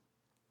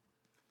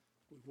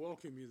We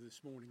welcome you this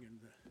morning in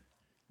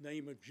the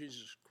name of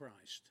Jesus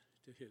Christ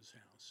to his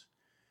house.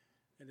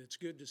 And it's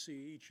good to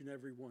see each and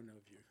every one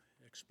of you,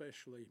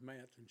 especially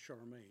Matt and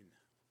Charmaine.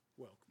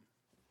 Welcome.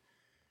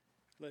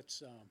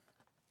 Let's,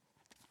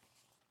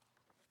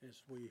 as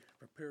we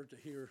prepare to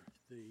hear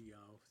the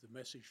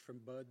message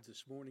from Bud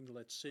this morning,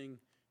 let's sing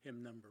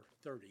hymn number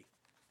 30.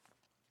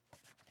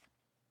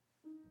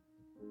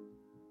 Please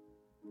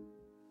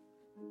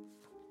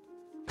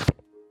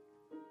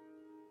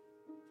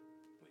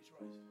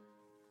rise.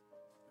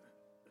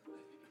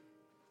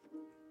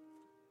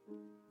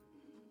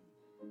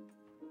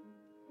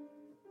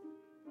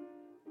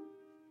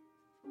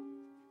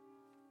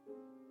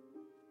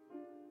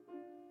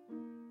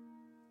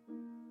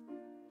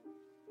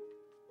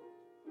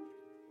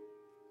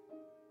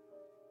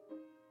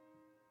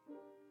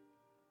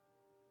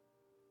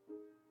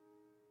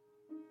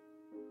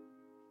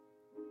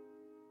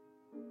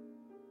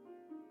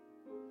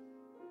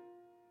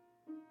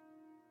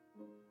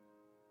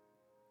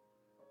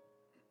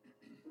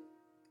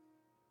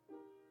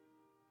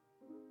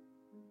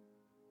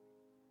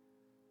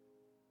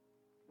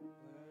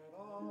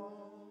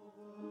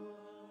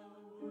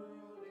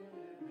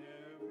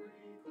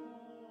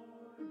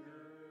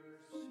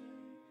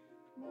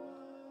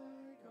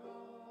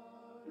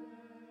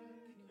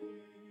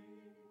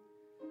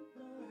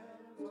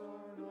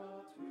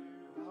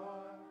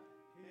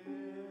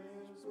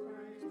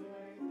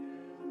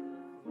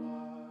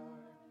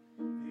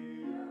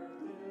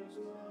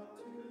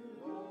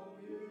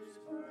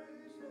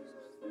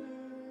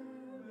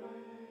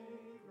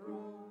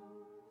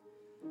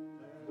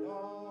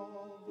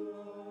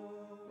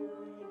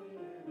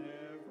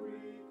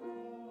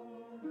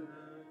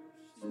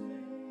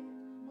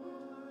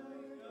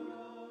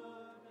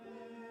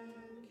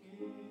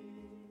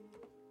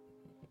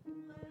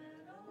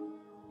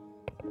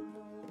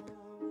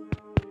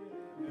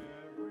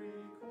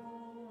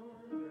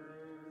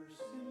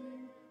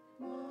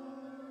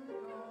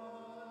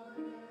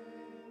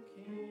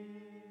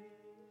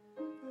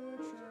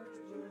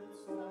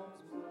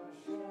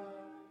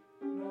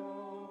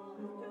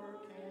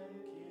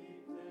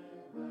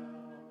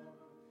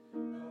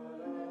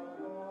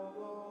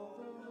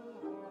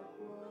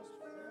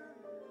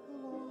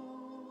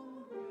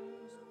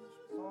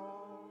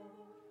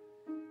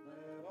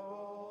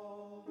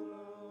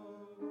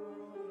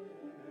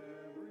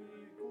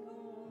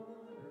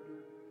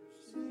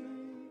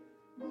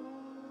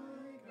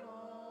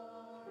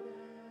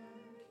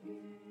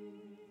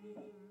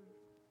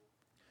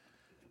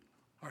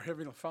 Our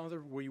Heavenly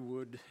Father, we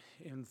would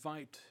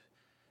invite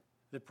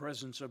the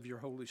presence of your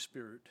Holy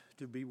Spirit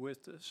to be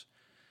with us,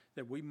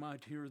 that we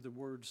might hear the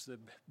words that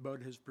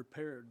Bud has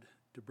prepared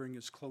to bring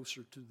us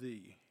closer to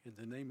thee. In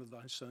the name of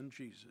thy Son,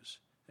 Jesus,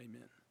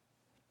 amen.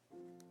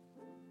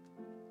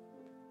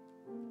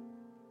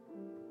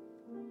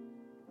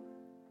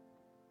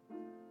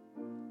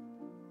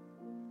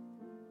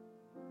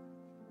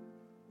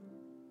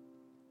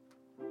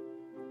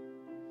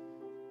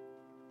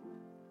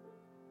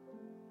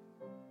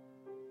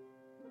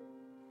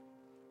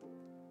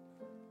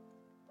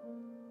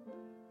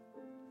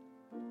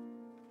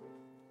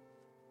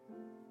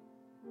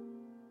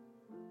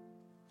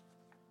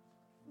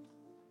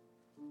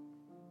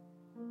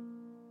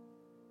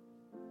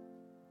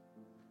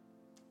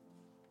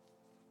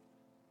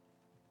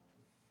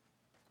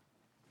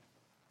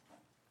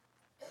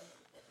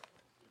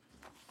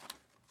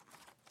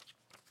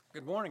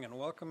 Good morning and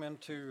welcome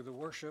into the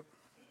worship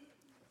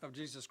of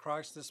Jesus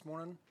Christ this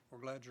morning. We're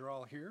glad you're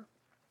all here.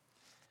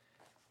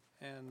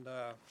 And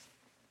the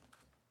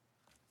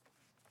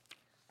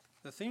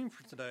theme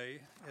for today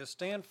is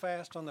Stand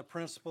Fast on the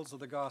Principles of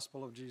the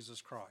Gospel of Jesus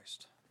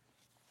Christ.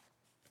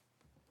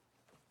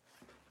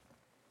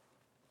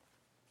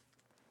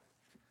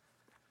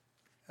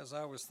 As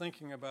I was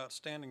thinking about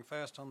standing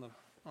fast on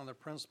the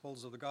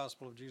principles of the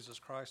Gospel of Jesus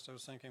Christ, I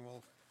was thinking,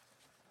 well,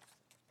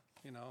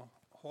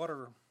 what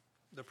are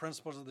the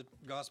principles of the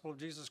gospel of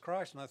Jesus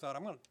Christ? And I thought,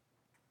 I'm going to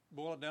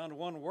boil it down to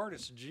one word.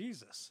 It's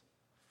Jesus.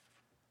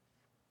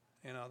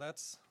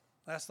 That's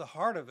the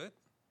heart of it.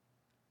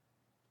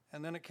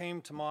 And then it came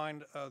to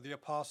mind the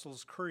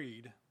Apostles'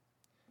 Creed.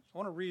 I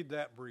want to read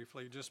that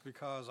briefly just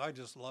because I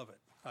just love it.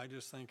 I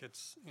just think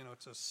it's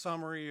a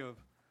summary of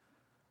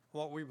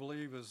what we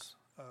believe as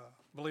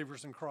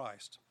believers in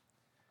Christ.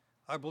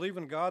 I believe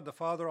in God, the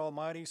Father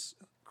Almighty,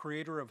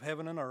 creator of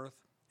heaven and earth,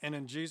 and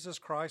in Jesus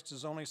Christ,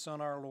 his only Son,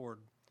 our Lord,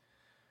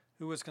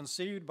 who was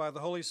conceived by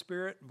the Holy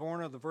Spirit,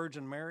 born of the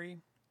Virgin Mary,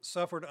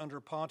 suffered under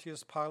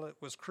Pontius Pilate,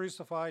 was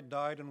crucified,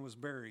 died, and was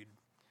buried.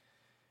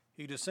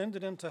 He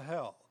descended into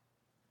hell.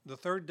 The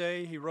third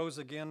day he rose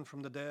again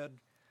from the dead.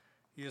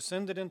 He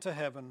ascended into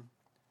heaven,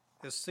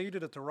 is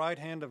seated at the right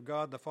hand of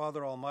God the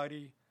Father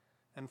Almighty,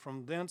 and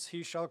from thence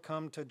he shall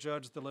come to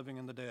judge the living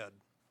and the dead.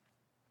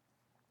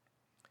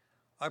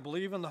 I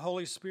believe in the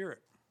Holy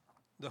Spirit,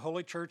 the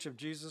Holy Church of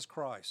Jesus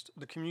Christ,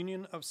 the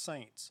communion of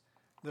saints,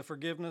 the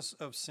forgiveness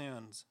of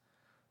sins,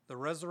 the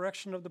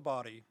resurrection of the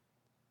body,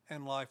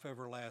 and life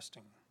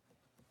everlasting.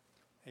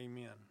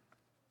 Amen.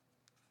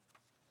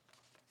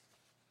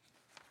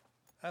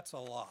 That's a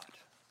lot.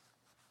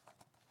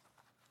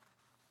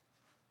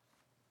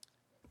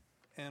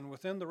 And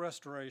within the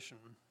restoration,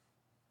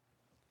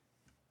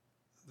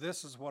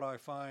 this is what I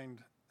find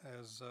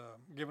as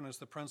given as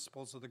the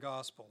principles of the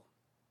gospel.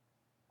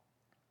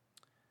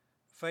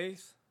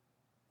 Faith,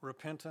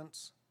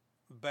 repentance,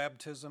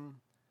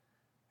 baptism,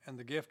 and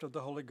the gift of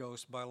the Holy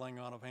Ghost by laying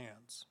on of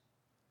hands.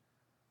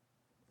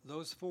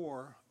 Those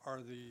four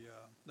are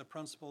the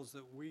principles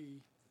that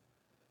we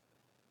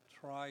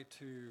try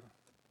to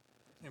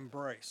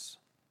embrace.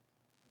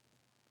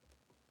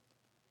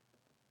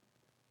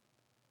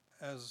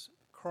 As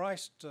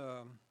Christ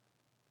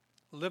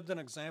lived an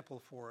example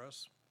for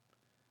us,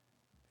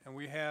 and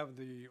we have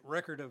the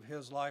record of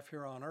his life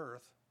here on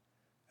earth,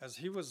 as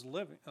he was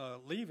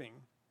leaving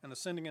and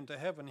ascending into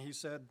heaven, he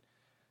said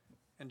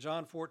in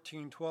John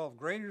 14:12,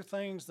 "Greater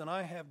things than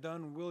I have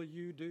done will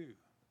you do."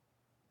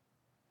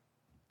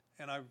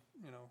 And I've,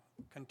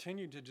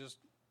 continued to just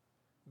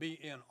be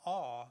in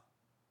awe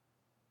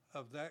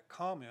of that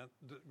comment,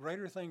 that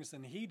greater things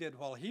than he did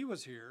while he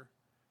was here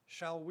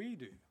shall we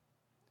do,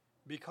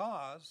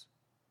 because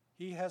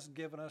he has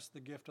given us the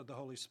gift of the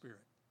Holy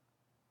Spirit.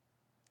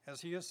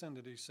 As he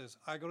ascended, he says,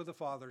 "I go to the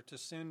Father to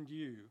send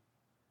you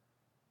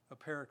a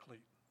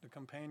paraclete, the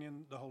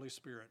companion, the Holy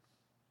Spirit."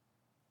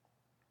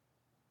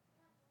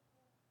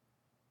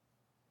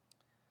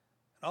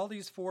 And all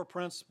these four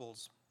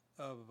principles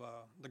of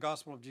the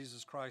gospel of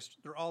Jesus Christ,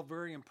 they're all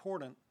very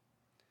important.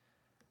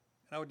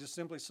 And I would just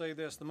simply say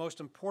this: the most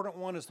important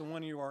one is the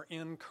one you are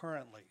in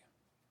currently.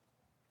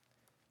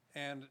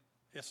 And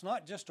it's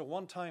not just a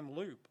one-time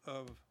loop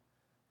of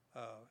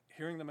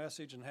hearing the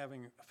message and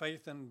having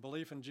faith and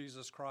belief in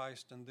Jesus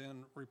Christ and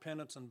then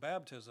repentance and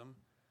baptism.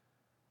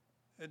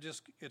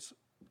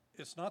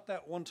 It's not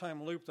that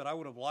one-time loop that I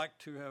would have liked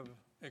to have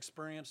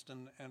experienced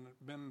and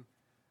been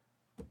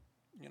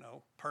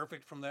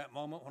perfect from that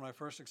moment when I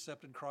first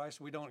accepted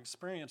Christ. We don't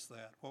experience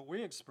that. What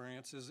we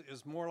experience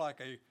is more like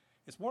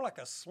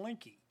a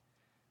slinky.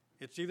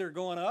 It's either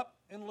going up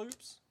in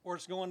loops or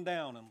it's going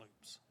down in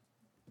loops.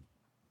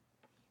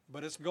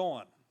 But it's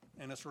going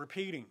and it's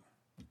repeating.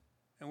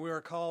 And we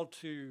are called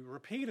to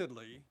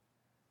repeatedly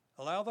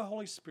allow the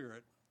Holy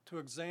Spirit to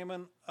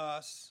examine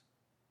us,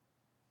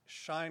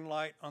 shine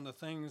light on the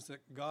things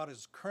that God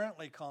is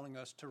currently calling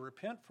us to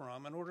repent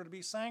from in order to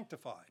be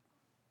sanctified.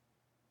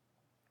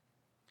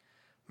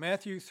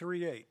 Matthew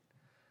 3:8,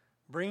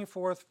 "Bring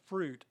forth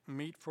fruit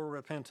meet for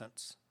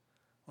repentance."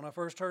 When I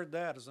first heard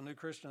that as a new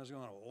Christian, I was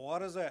going, what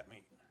does that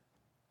mean?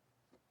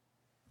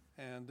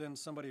 And then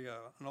somebody,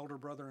 an older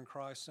brother in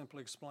Christ,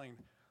 simply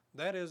explained,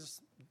 that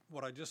is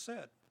what I just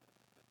said.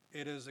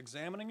 It is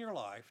examining your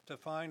life to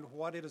find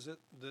what it is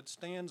that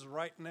stands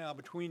right now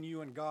between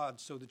you and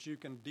God so that you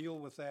can deal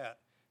with that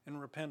in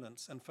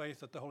repentance and faith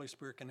that the Holy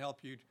Spirit can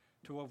help you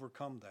to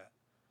overcome that.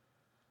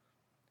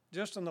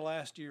 Just in the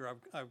last year,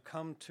 I've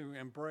come to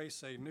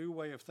embrace a new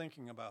way of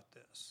thinking about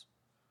this,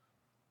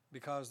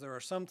 because there are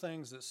some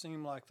things that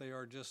seem like they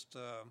are just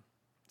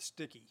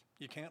sticky.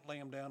 You can't lay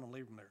them down and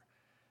leave them there.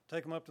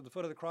 Take them up to the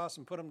foot of the cross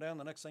and put them down.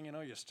 The next thing you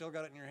know, you still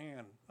got it in your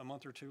hand a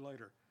month or two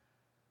later.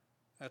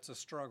 That's a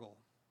struggle.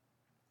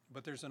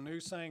 But there's a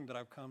new saying that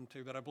I've come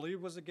to that I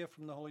believe was a gift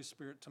from the Holy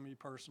Spirit to me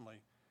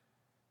personally.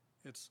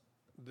 It's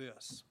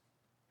this: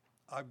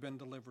 I've been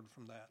delivered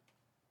from that.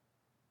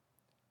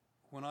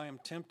 When I am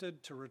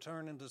tempted to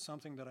return into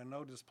something that I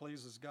know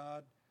displeases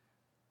God,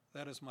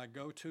 that is my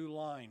go-to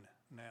line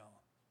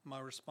now. My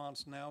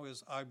response now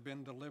is, I've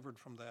been delivered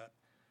from that.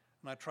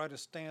 And I try to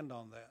stand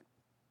on that.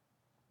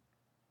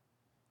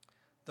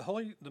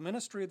 The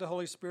ministry of the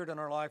Holy Spirit in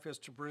our life is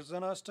to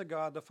present us to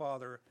God the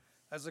Father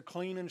as a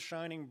clean and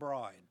shining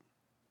bride.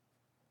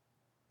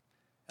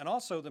 And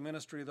also the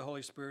ministry of the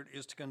Holy Spirit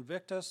is to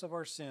convict us of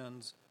our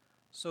sins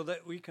so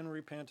that we can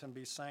repent and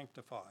be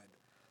sanctified.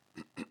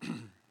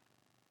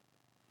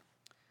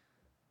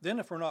 Then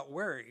if we're not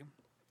wary,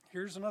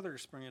 here's another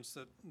experience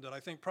that I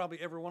think probably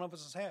every one of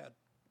us has had.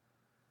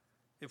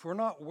 If we're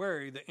not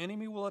wary, the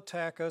enemy will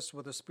attack us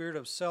with a spirit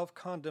of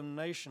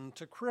self-condemnation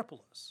to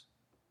cripple us.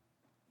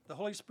 The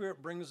Holy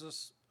Spirit brings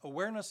us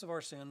awareness of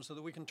our sins so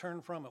that we can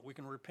turn from it, we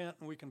can repent,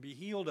 and we can be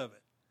healed of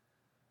it.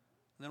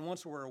 And then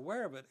once we're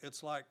aware of it,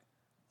 it's like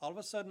all of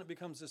a sudden it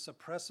becomes this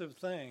oppressive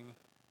thing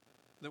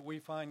that we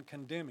find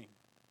condemning.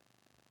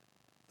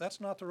 That's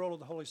not the role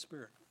of the Holy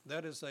Spirit.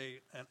 That is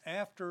an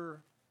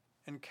after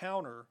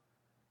encounter,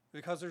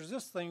 because there's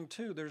this thing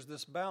too, there's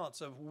this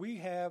balance of we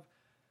have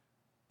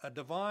a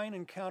divine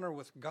encounter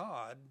with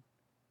God,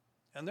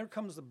 and there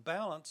comes the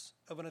balance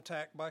of an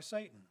attack by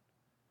Satan.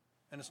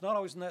 And it's not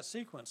always in that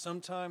sequence.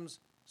 Sometimes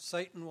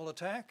Satan will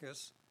attack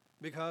us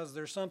because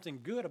there's something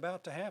good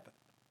about to happen.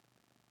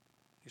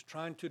 He's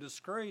trying to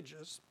discourage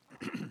us.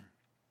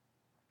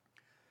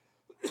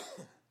 He's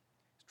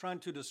trying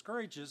to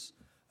discourage us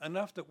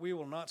enough that we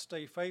will not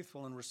stay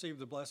faithful and receive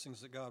the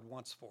blessings that God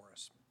wants for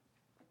us.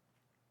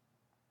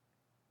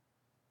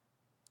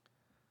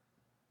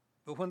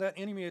 But when that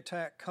enemy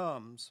attack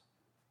comes,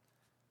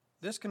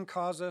 this can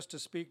cause us to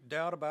speak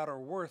doubt about our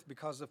worth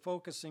because of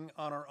focusing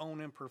on our own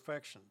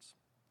imperfections.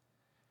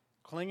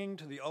 clinging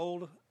to the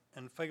old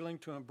and failing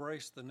to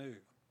embrace the new.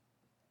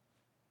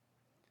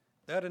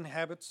 That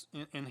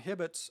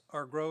inhibits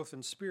our growth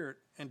in spirit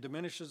and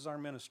diminishes our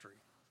ministry.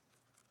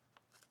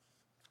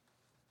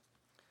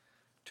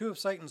 Two of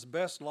Satan's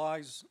best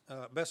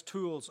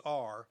tools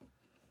are,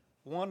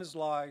 one is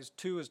lies,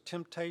 two is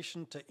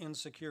temptation to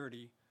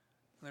insecurity.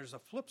 And there's a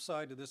flip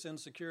side to this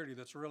insecurity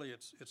that's really,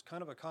 it's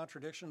kind of a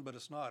contradiction, but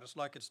it's not. It's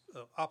like it's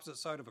the opposite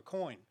side of a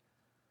coin.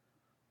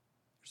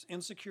 There's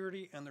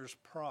insecurity and there's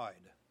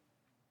pride.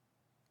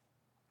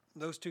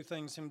 Those two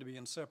things seem to be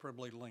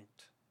inseparably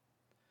linked.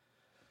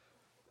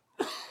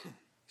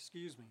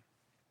 Excuse me.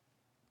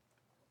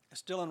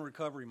 Still in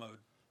recovery mode.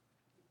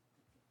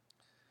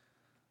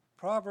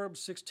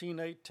 Proverbs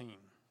 16:18.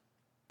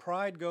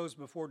 Pride goes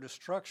before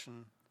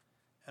destruction,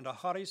 and a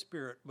haughty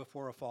spirit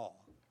before a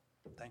fall.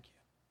 Thank you.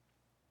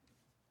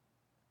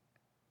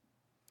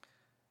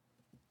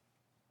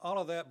 All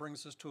of that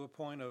brings us to a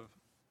point of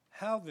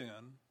how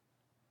then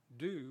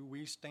do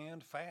we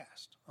stand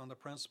fast on the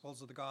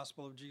principles of the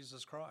gospel of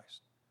Jesus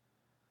Christ?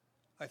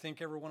 I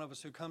think every one of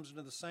us who comes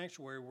into the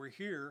sanctuary, we're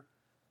here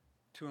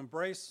to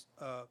embrace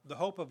the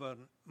hope of a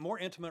more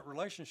intimate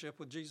relationship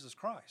with Jesus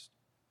Christ.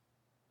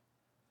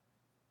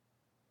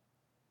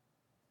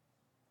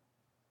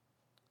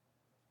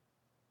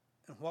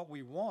 And what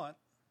we want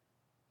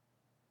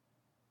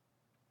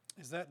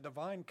is that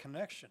divine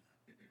connection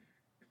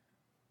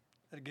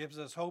that gives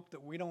us hope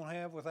that we don't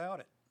have without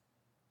it.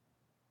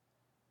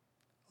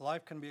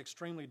 Life can be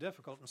extremely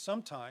difficult, and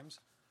sometimes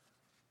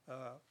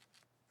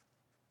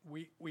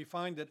we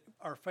find that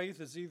our faith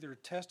is either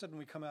tested and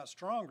we come out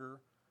stronger,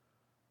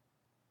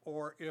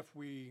 or if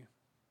we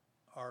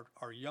are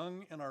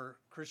young in our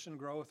Christian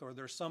growth, or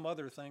there's some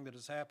other thing that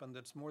has happened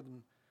that's more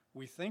than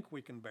we think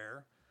we can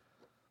bear,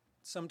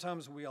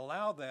 sometimes we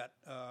allow that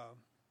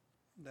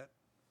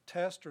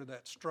test or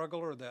that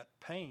struggle or that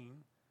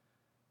pain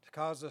to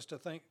cause us to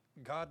think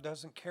God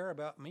doesn't care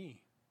about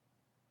me.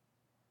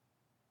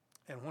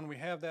 And when we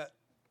have that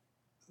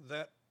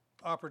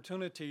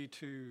opportunity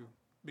to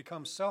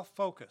become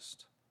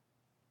self-focused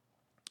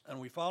and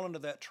we fall into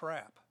that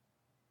trap,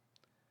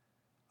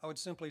 I would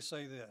simply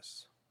say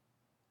this: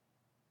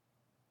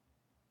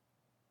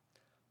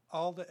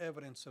 all the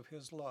evidence of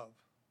His love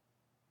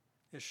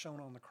is shown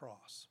on the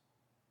cross.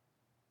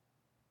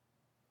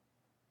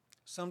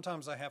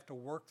 Sometimes I have to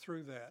work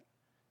through that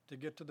to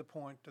get to the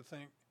point to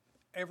think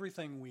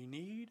everything we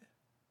need,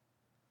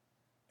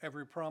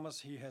 every promise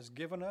He has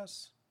given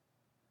us,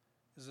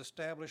 is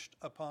established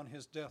upon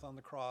His death on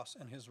the cross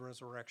and His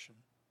resurrection.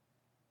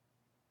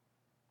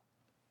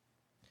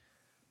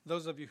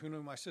 Those of you who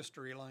knew my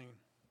sister Elaine,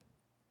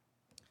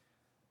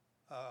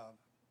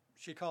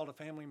 she called a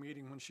family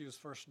meeting when she was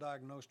first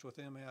diagnosed with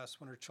MS,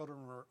 when her children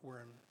were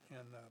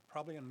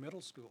probably in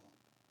middle school.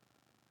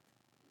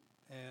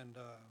 And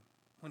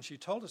when she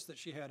told us that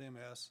she had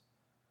MS,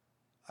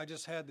 I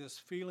just had this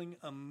feeling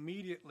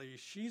immediately,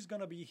 she's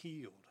going to be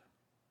healed.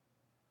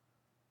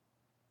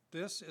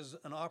 This is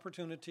an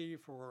opportunity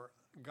for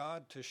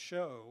God to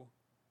show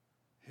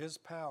His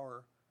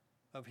power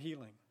of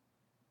healing.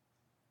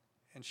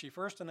 And she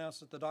first announced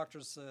that the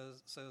doctor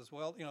says,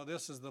 well,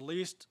 this is the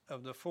least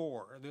of the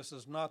four. This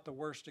is not the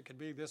worst it could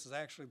be. This is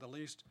actually the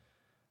least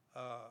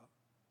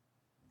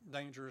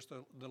dangerous,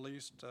 the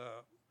least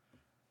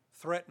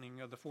threatening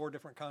of the four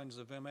different kinds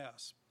of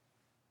MS.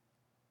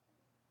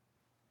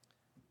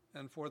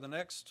 And for the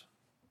next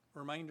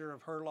remainder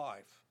of her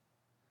life,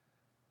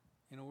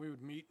 we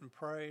would meet and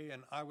pray,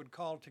 and I would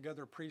call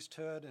together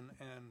priesthood and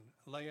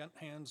lay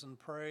hands and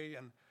pray,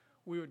 and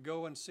we would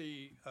go and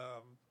see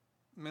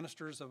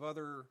ministers of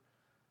other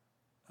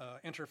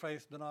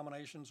interfaith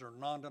denominations or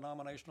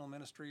non-denominational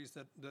ministries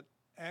that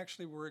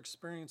actually were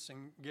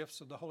experiencing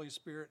gifts of the Holy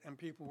Spirit, and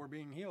people were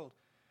being healed.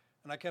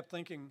 And I kept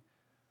thinking,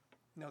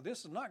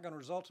 this is not going to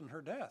result in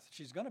her death.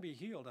 She's going to be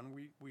healed. And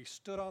we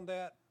stood on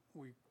that.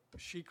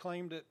 She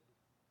claimed it.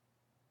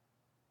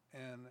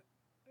 And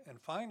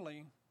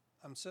finally,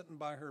 I'm sitting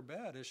by her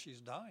bed as she's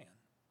dying.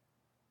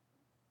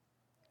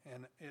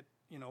 And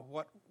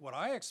what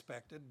I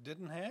expected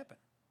didn't happen.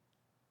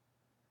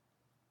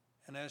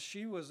 And as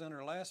she was in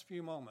her last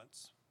few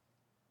moments,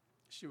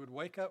 she would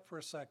wake up for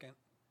a second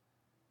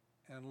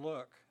and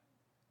look,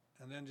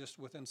 and then just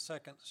within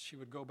seconds, she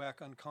would go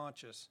back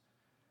unconscious.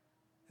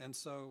 And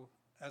so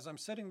as I'm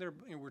sitting there,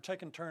 we're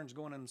taking turns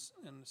going and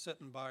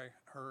sitting by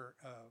her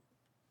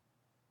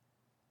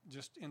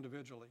just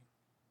individually.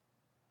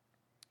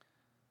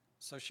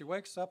 So she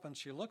wakes up and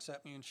she looks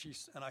at me,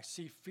 and I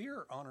see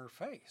fear on her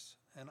face.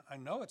 And I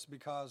know it's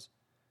because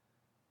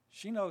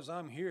she knows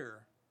I'm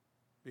here,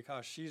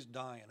 because she's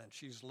dying and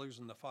she's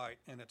losing the fight,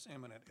 and it's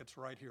imminent. It's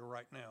right here,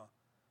 right now.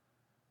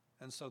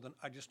 And so then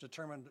I just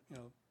determined,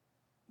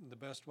 the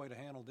best way to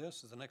handle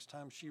this is the next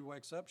time she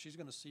wakes up, she's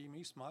going to see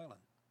me smiling.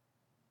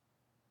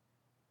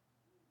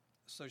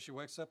 So she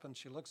wakes up and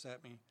she looks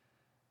at me.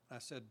 I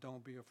said,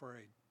 "Don't be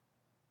afraid.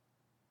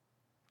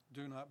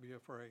 Do not be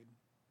afraid.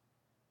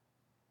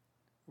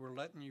 We're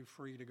letting you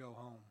free to go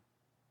home."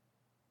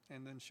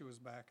 And then she was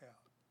back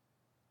out.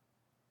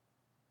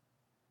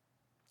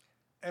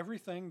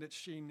 everything that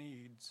she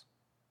needs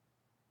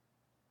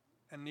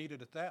and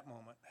needed at that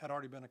moment had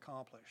already been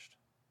accomplished.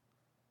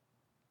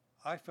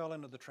 I fell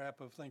into the trap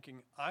of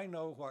thinking, I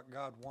know what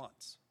God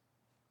wants.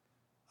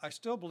 I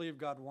still believe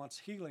God wants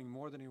healing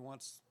more than he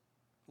wants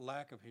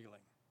lack of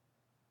healing.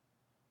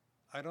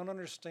 I don't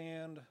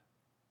understand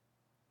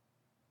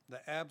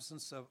the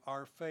absence of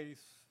our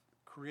faith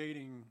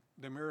creating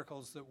the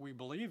miracles that we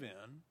believe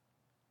in.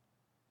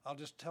 I'll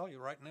just tell you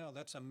right now,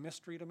 that's a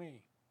mystery to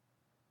me.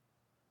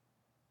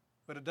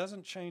 But it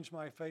doesn't change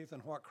my faith in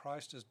what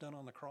Christ has done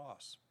on the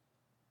cross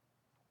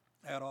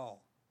at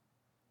all.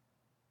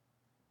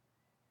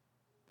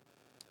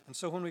 And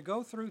so when we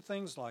go through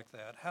things like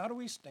that, how do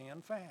we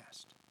stand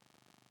fast?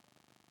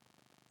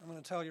 I'm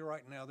going to tell you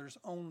right now, there's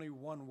only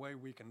one way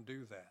we can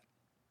do that.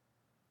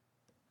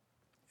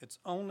 It's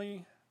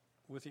only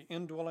with the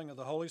indwelling of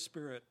the Holy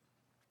Spirit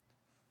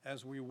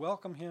as we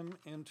welcome him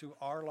into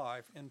our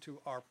life, into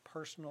our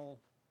personal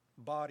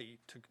body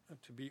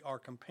to be our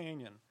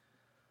companion,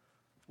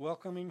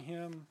 welcoming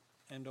him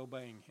and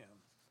obeying him.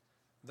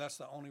 That's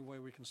the only way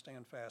we can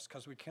stand fast,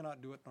 because we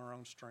cannot do it in our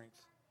own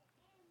strength.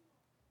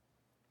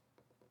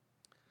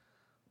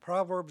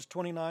 Proverbs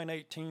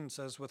 29:18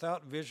 says,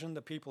 without vision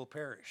the people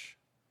perish.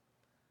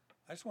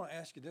 I just want to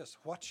ask you this,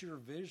 what's your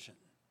vision?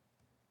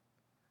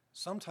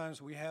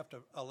 Sometimes we have to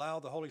allow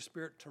the Holy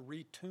Spirit to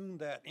retune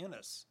that in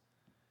us.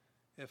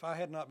 If I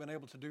had not been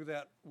able to do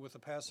that with the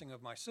passing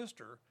of my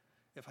sister,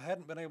 if I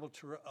hadn't been able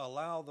to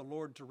allow the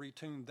Lord to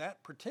retune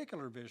that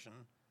particular vision,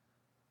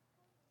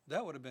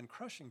 that would have been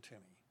crushing to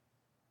me.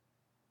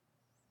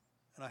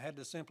 And I had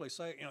to simply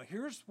say,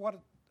 here's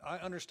what I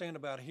understand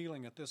about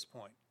healing at this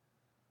point.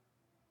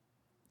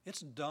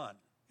 It's done.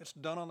 It's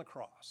done on the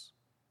cross.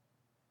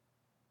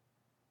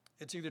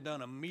 It's either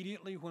done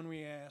immediately when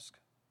we ask.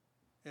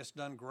 It's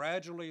done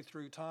gradually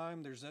through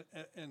time.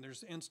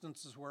 There's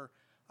instances where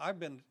I've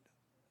been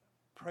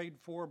prayed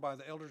for by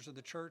the elders of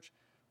the church.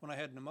 When I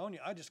had pneumonia,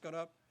 I just got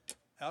up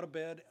out of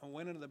bed and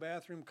went into the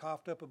bathroom,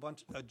 coughed up a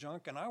bunch of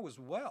junk, and I was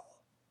well.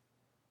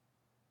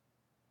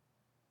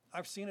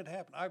 I've seen it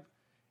happen.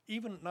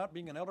 Even not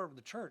being an elder of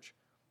the church,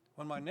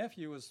 when my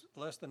nephew was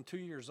less than 2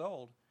 years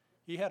old,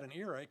 he had an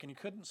earache and he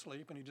couldn't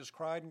sleep and he just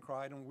cried and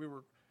cried. And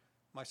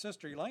my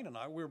sister Elaine and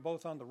I, we were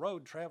both on the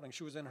road traveling.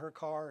 She was in her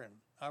car and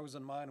I was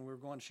in mine, and we were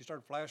going. She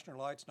started flashing her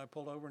lights and I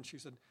pulled over and she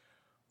said,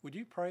 would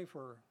you pray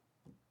for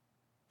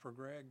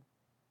Greg?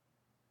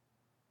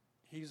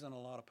 He's in a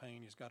lot of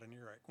pain. He's got an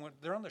earache.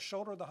 They're on the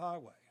shoulder of the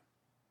highway.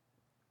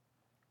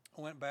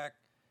 I went back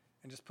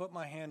and just put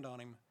my hand on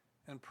him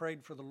and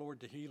prayed for the Lord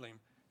to heal him.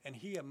 And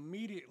he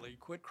immediately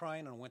quit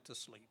crying and went to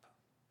sleep.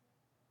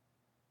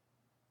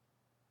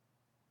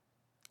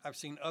 I've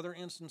seen other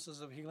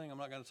instances of healing. I'm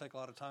not going to take a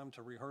lot of time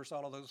to rehearse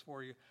all of those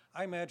for you.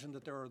 I imagine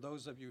that there are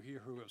those of you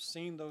here who have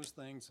seen those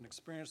things and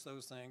experienced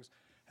those things,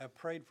 have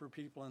prayed for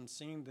people and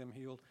seen them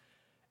healed.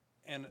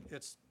 And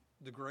it's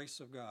the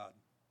grace of God.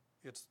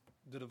 It's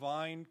the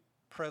divine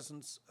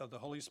presence of the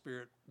Holy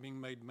Spirit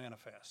being made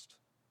manifest.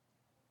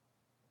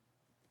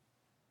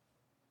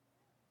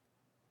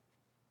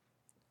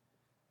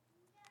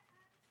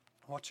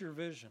 What's your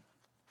vision?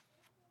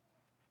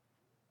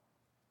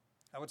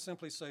 I would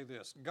simply say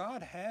this.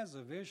 God has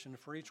a vision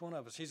for each one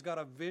of us. He's got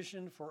a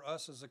vision for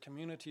us as a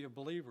community of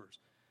believers.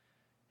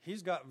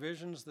 He's got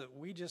visions that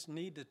we just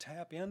need to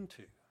tap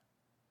into.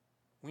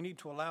 We need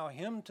to allow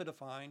him to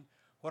define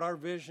what our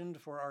vision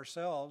for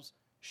ourselves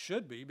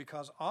should be,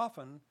 because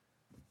often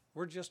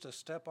we're just a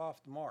step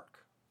off the mark.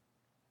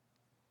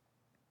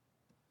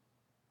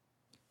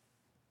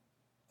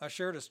 I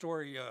shared a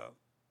story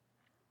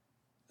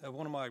of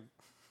one of my,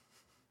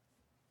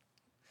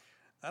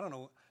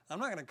 I'm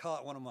not going to call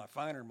it one of my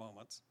finer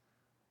moments,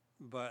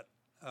 but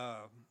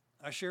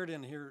I shared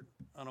in here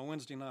on a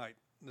Wednesday night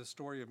the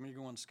story of me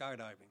going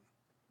skydiving.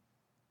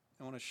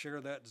 I want to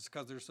share that just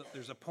because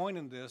there's a point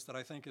in this that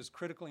I think is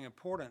critically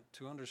important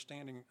to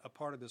understanding a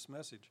part of this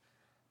message.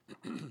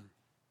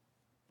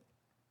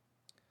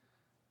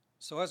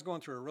 So I was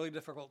going through a really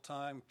difficult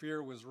time.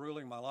 Fear was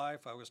ruling my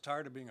life. I was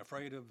tired of being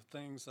afraid of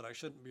things that I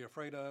shouldn't be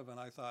afraid of, and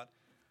I thought,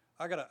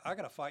 I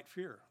gotta fight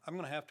fear. I'm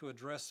going to have to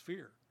address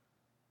fear.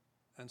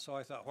 And so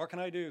I thought, what can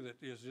I do that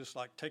is just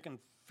like taking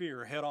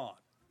fear head on?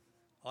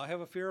 Well, I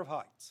have a fear of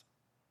heights.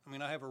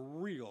 I have a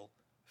real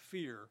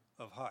fear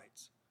of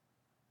heights.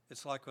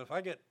 It's like if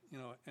I get, in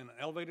an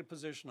elevated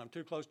position, I'm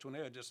too close to an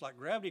edge, it's like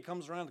gravity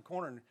comes around the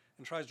corner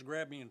and tries to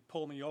grab me and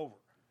pull me over.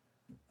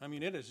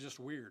 It is just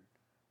weird.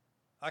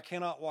 I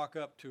cannot walk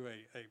up to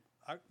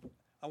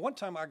one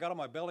time I got on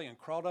my belly and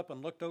crawled up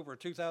and looked over a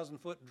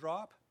 2,000-foot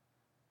drop,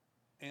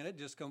 and it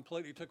just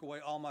completely took away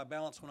all my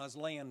balance when I was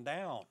laying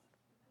down.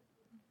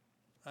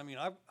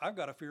 I've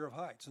got a fear of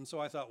heights. And so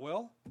I thought,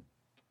 well,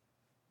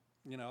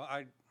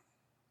 I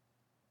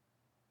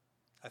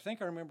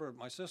think I remember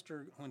my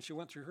sister, when she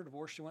went through her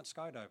divorce, she went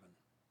skydiving.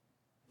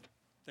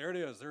 There it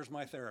is. There's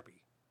my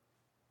therapy.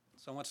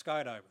 So I went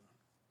skydiving.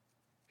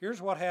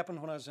 Here's what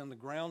happened when I was in the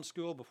ground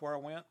school before I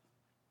went.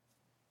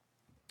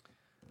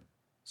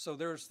 So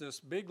there's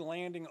this big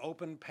landing,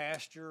 open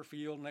pasture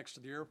field next to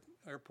the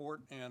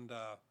airport, and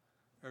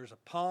there's a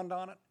pond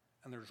on it,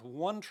 and there's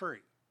one tree.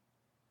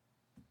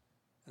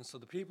 And so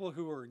the people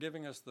who were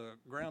giving us the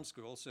ground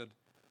school said,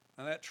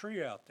 "Now that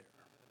tree out there,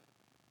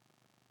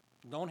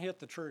 don't hit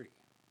the tree.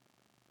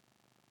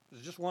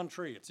 There's just one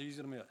tree. It's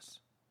easy to miss."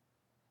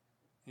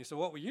 And so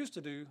what we used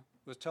to do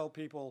was tell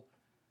people,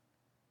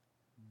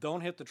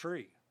 "Don't hit the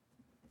tree."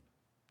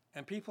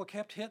 And people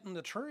kept hitting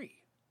the tree.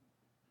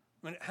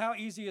 I mean, how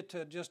easy it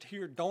to just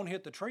hear "don't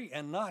hit the tree"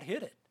 and not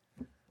hit it.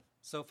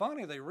 So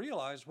finally they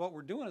realized what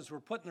we're doing is we're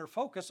putting their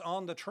focus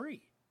on the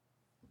tree.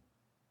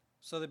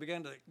 So they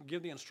began to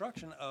give the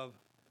instruction of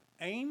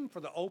aim for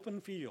the open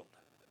field.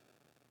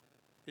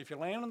 If you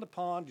land in the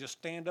pond, just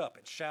stand up.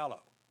 It's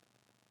shallow.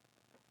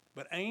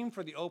 But aim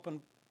for the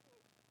open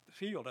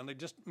field. And they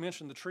just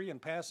mentioned the tree in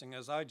passing,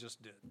 as I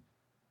just did.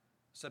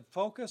 Said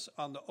focus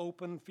on the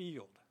open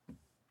field.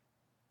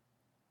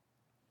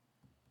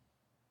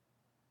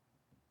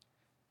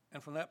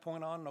 And from that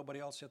point on,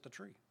 nobody else hit the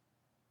tree.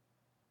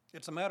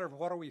 It's a matter of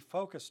what are we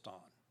focused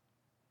on.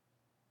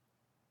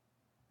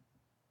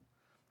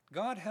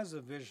 God has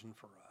a vision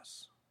for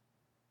us.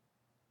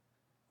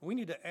 We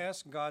need to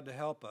ask God to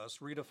help us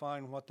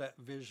redefine what that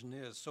vision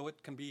is so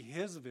it can be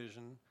His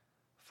vision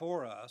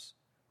for us,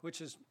 which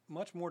is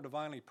much more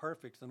divinely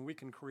perfect than we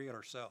can create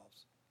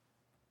ourselves.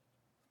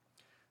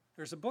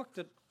 There's a book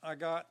that I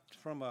got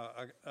from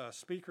a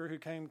speaker who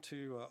came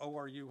to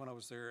ORU when I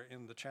was there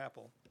in the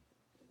chapel.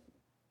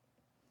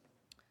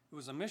 It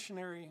was a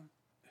missionary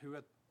who,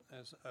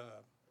 as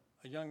a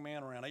young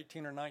man around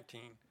 18 or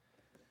 19,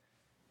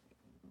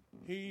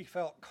 he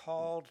felt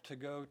called to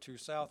go to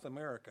South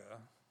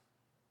America,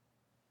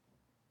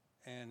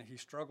 and he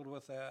struggled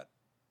with that.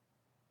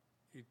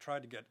 He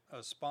tried to get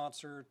a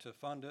sponsor to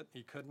fund it.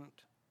 He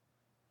couldn't.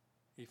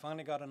 He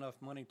finally got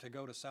enough money to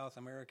go to South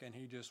America, and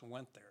he just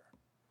went there.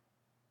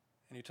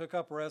 And he took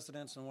up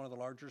residence in one of the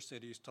larger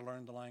cities to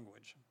learn the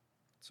language.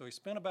 So he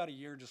spent about a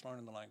year just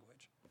learning the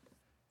language.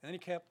 And then he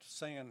kept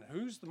saying,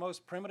 "Who's the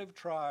most primitive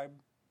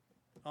tribe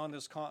on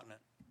this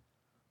continent?"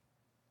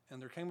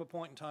 And there came a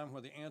point in time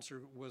where the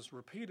answer was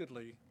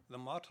repeatedly the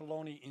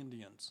Mataloni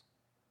Indians.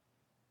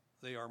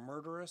 They are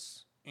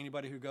murderous.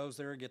 Anybody who goes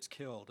there gets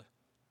killed.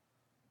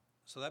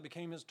 So that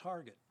became his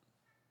target.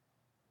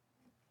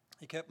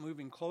 He kept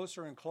moving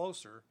closer and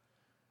closer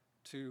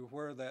to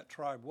where that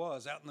tribe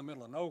was, out in the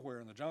middle of nowhere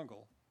in the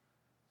jungle.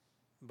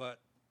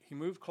 But he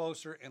moved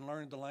closer and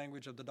learned the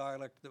language of the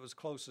dialect that was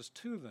closest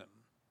to them.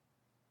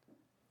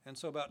 And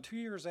so about 2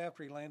 years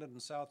after he landed in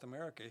South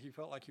America, he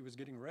felt like he was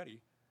getting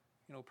ready,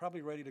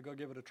 probably ready to go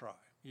give it a try.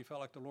 He felt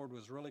like the Lord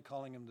was really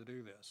calling him to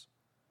do this.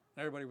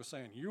 And everybody was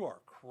saying, "You are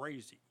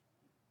crazy.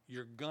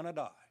 You're gonna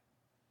die."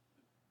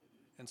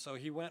 And so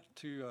he went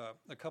to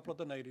a couple of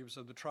the natives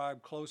of the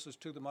tribe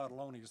closest to the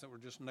Matalonis that were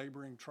just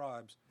neighboring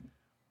tribes.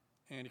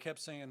 And he kept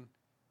saying,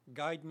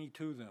 "Guide me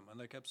to them." And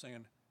they kept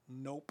saying,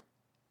 "Nope,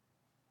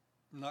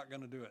 I'm not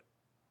going to do it.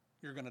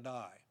 You're going to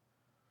die."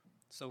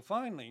 So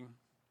finally,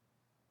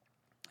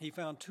 he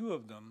found two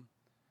of them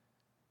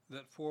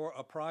that for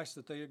a price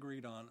that they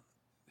agreed on,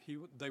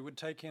 they would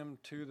take him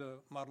to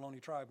the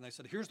Mataloni tribe. And they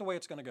said, "Here's the way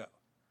it's going to go.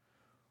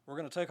 We're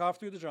going to take off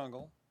through the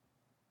jungle.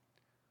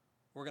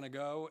 We're going to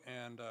go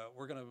and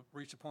we're going to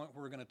reach a point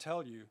where we're going to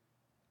tell you,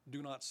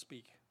 do not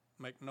speak,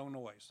 make no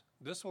noise.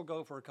 This will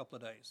go for a couple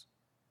of days.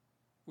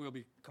 We'll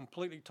be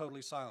completely,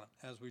 totally silent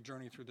as we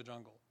journey through the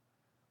jungle.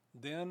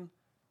 Then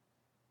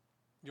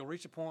you'll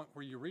reach a point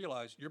where you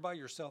realize you're by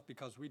yourself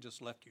because we just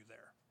left you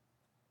there.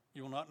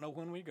 You will not know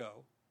when we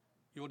go.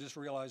 You will just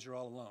realize you're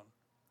all alone.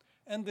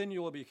 And then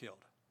you will be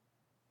killed."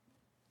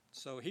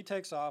 So he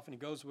takes off and he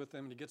goes with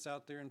them and he gets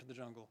out there into the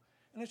jungle.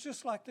 And it's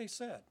just like they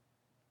said.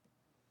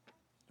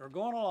 They're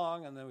going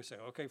along and then we say,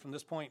 "Okay, from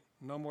this point,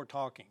 no more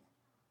talking.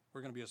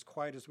 We're going to be as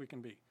quiet as we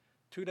can be."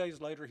 2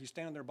 days later, he's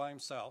standing there by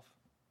himself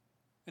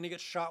and he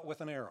gets shot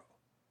with an arrow.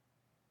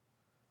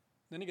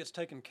 Then he gets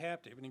taken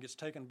captive and he gets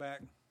taken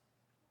back.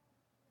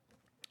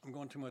 I'm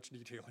going too much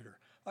detail here.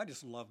 I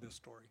just love this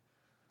story.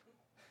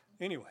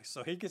 Anyway,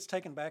 so he gets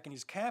taken back and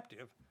he's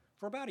captive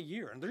for about a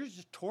year. And they're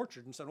just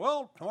tortured and said,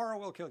 "Well, tomorrow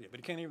we'll kill you." But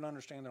he can't even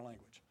understand their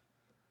language.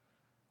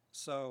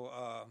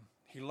 So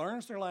he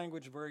learns their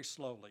language very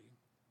slowly.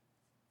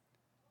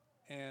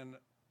 And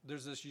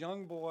there's this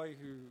young boy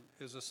who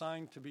is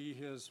assigned to be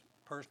his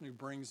person who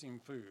brings him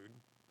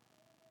food.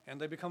 And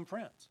they become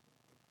friends.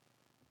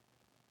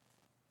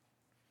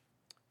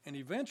 And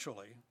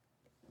eventually,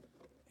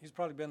 he's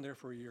probably been there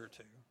for a year or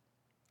two.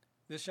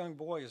 This young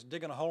boy is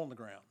digging a hole in the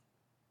ground.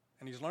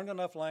 And he's learned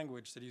enough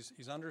language that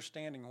he's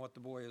understanding what the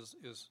boy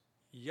is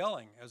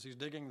yelling as he's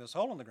digging this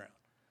hole in the ground.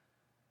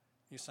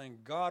 He's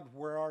saying, "God,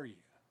 where are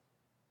you?"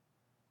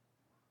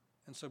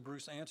 And so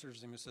Bruce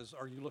answers him and says,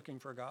 "Are you looking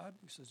for God?"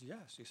 He says,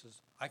 "Yes." He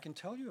says, "I can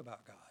tell you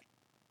about God."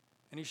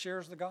 And he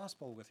shares the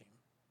gospel with him.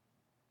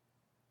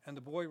 And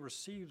the boy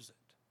receives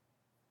it.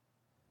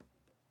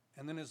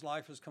 And then his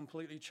life is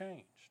completely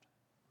changed.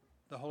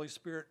 The Holy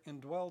Spirit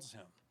indwells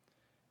him.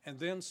 And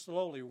then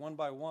slowly, one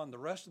by one, the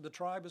rest of the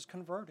tribe is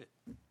converted.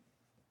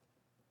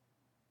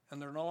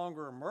 and they're no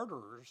longer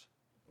murderers.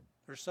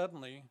 They're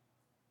suddenly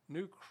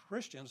new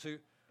Christians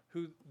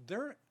who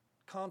their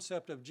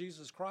concept of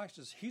Jesus Christ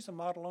is he's a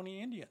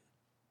Mataloni Indian.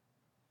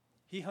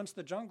 He hunts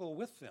the jungle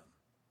with them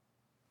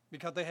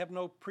because they have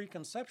no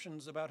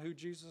preconceptions about who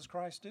Jesus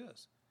Christ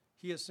is.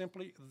 He is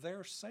simply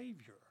their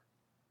Savior.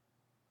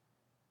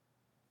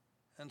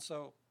 And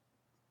so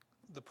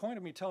the point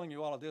of me telling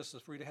you all of this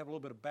is for you to have a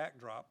little bit of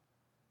backdrop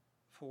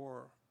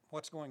for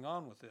what's going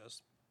on with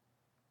this.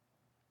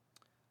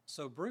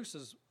 So Bruce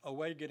is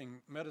away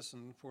getting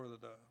medicine for the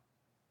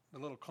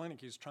little clinic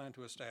he's trying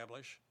to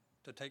establish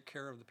to take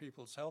care of the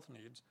people's health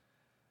needs.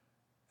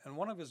 And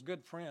one of his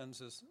good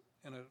friends is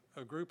in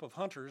a group of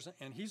hunters,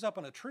 and he's up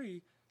in a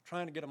tree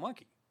trying to get a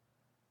monkey.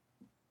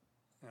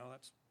 You know,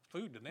 that's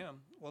food to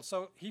them. Well,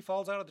 so he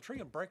falls out of the tree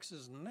and breaks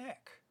his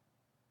neck.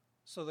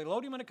 So they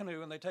load him in a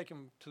canoe and they take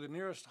him to the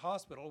nearest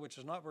hospital, which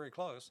is not very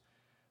close.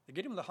 They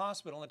get him to the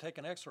hospital and they take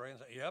an x-ray and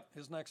say, yep,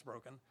 his neck's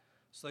broken.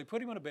 So they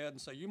put him in a bed and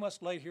say, you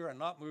must lay here and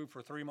not move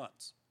for 3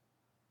 months.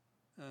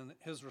 And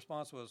his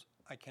response was,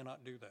 I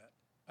cannot do that.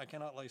 I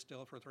cannot lay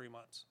still for 3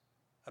 months.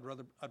 I'd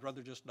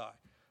rather just die.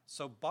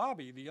 So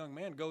Bobby, the young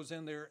man, goes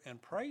in there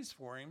and prays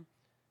for him.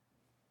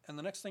 And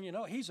the next thing you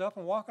know, he's up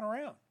and walking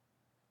around.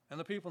 And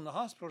the people in the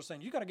hospital are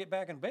saying, you got to get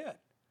back in bed.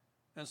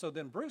 And so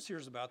then Bruce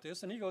hears about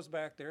this, and he goes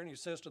back there and he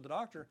says to the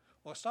doctor,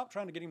 well, stop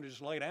trying to get him to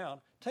just lay down.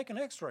 Take an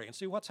x-ray and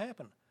see what's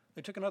happened.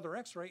 They took another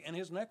x-ray, and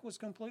his neck was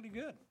completely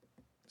good.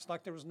 It's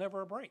like there was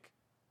never a break.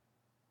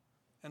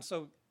 And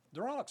so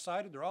they're all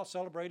excited. They're all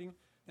celebrating.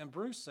 And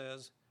Bruce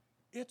says,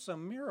 it's a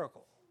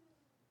miracle.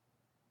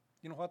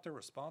 You know what their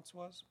response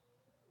was?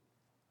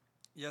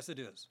 Yes, it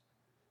is.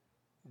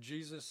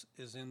 Jesus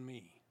is in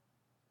me.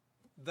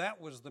 That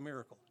was the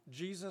miracle.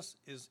 Jesus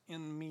is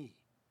in me.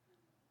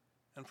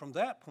 And from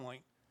that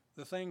point,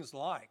 the things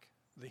like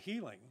the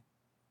healing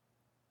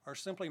are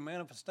simply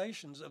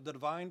manifestations of the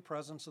divine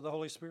presence of the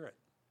Holy Spirit.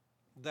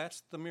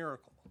 That's the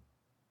miracle.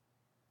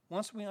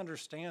 Once we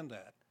understand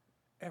that,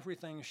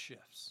 everything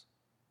shifts.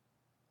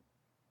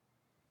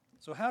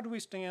 So how do we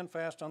stand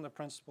fast on the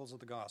principles of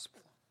the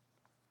gospel?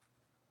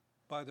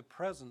 By the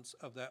presence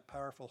of that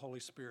powerful Holy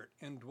Spirit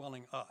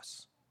indwelling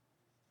us.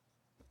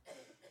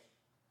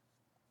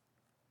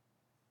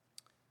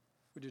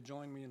 Would you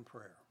join me in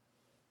prayer?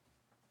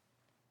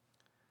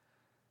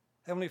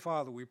 Heavenly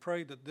Father, we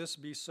pray that this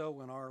be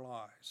so in our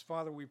lives.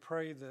 Father, we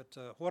pray that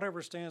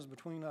whatever stands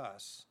between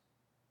us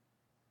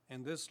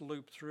and this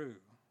loop through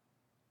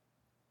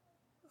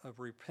of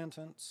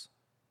repentance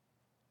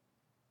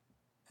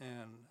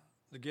and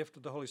the gift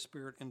of the Holy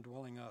Spirit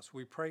indwelling us,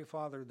 we pray,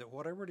 Father, that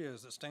whatever it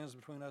is that stands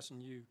between us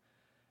and you,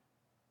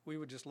 we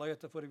would just lay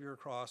at the foot of your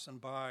cross, and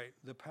by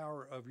the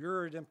power of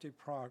your redemptive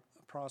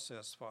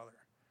process, Father,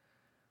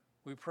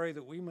 we pray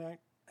that we might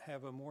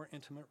have a more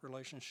intimate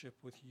relationship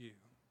with you.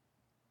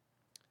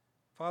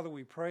 Father,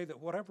 we pray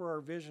that whatever our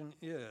vision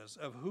is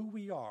of who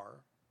we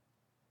are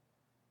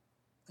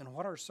and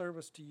what our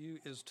service to you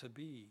is to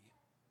be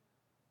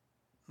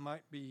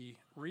might be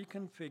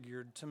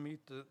reconfigured to meet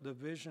the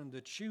vision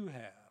that you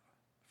have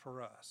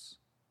for us.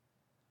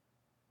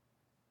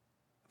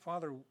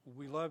 Father,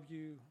 we love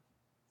you.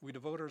 We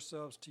devote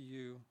ourselves to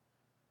you.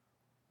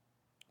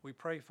 We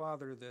pray,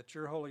 Father, that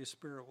your Holy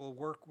Spirit will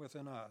work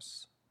within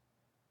us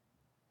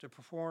to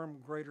perform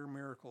greater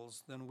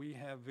miracles than we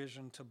have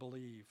vision to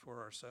believe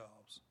for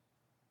ourselves.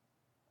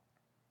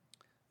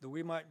 That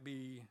we might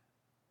be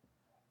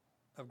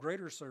of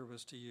greater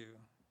service to you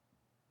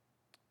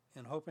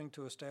in hoping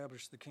to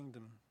establish the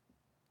kingdom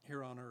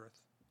here on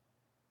earth.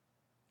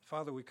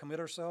 Father, we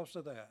commit ourselves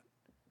to that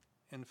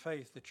in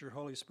faith that your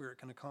Holy Spirit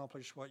can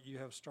accomplish what you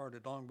have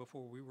started long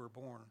before we were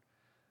born,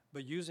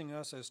 but using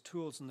us as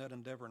tools in that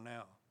endeavor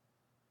now.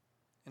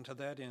 And to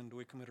that end,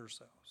 we commit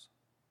ourselves.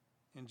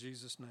 In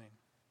Jesus' name.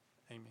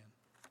 Amen.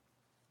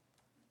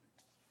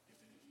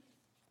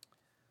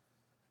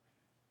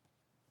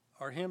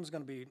 Our hymn is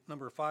going to be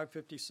number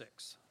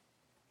 556.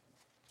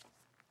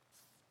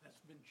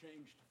 That's been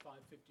changed to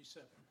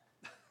 557.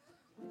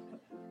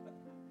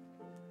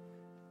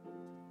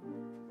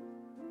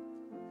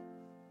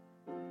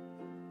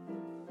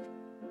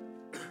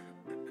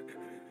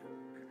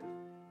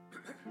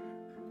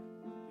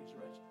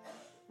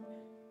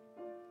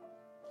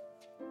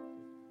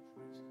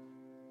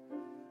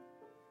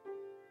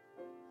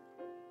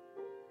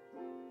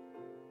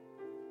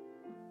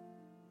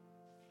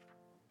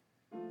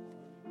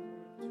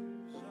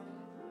 Please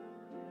rise.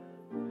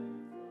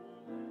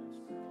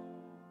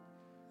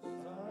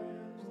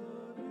 Zion's the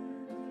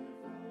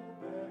beautiful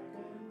back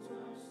and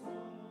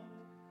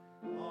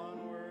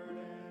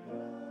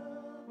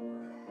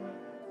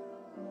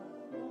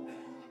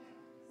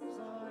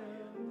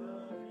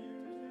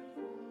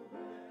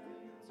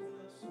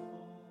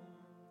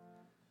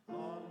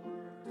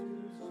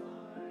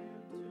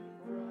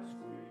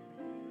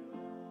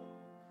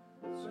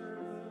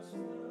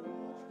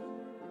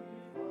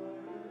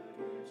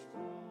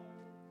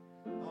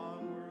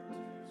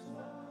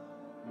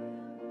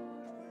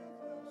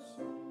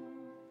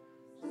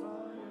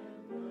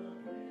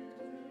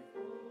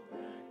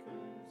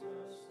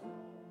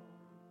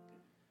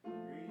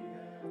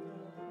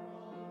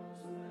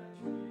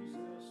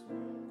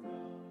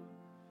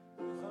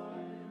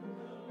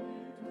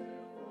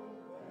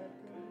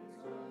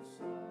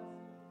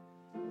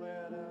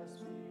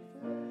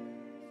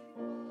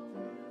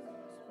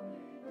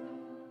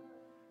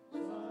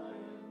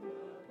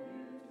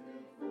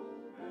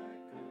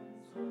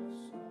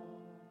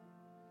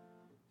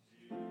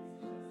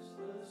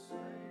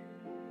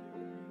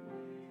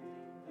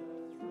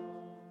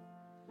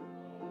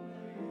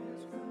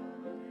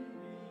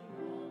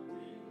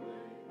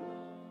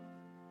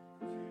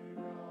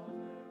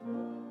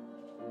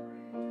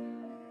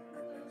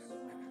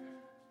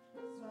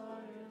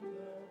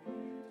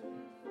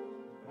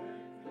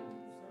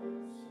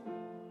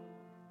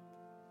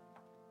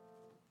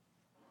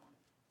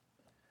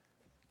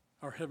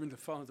Our Heavenly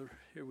Father,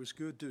 it was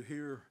good to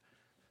hear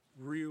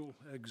real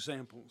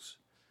examples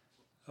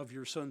of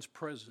your Son's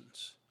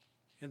presence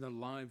in the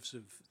lives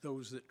of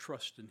those that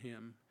trust in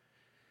him.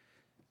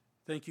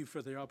 Thank you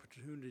for the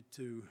opportunity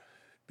to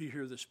be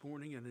here this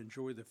morning and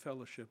enjoy the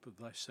fellowship of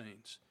thy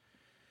saints.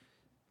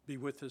 Be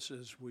with us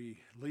as we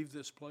leave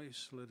this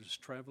place. Let us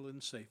travel in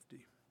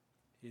safety.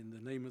 In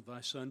the name of thy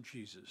Son,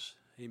 Jesus,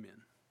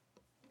 amen.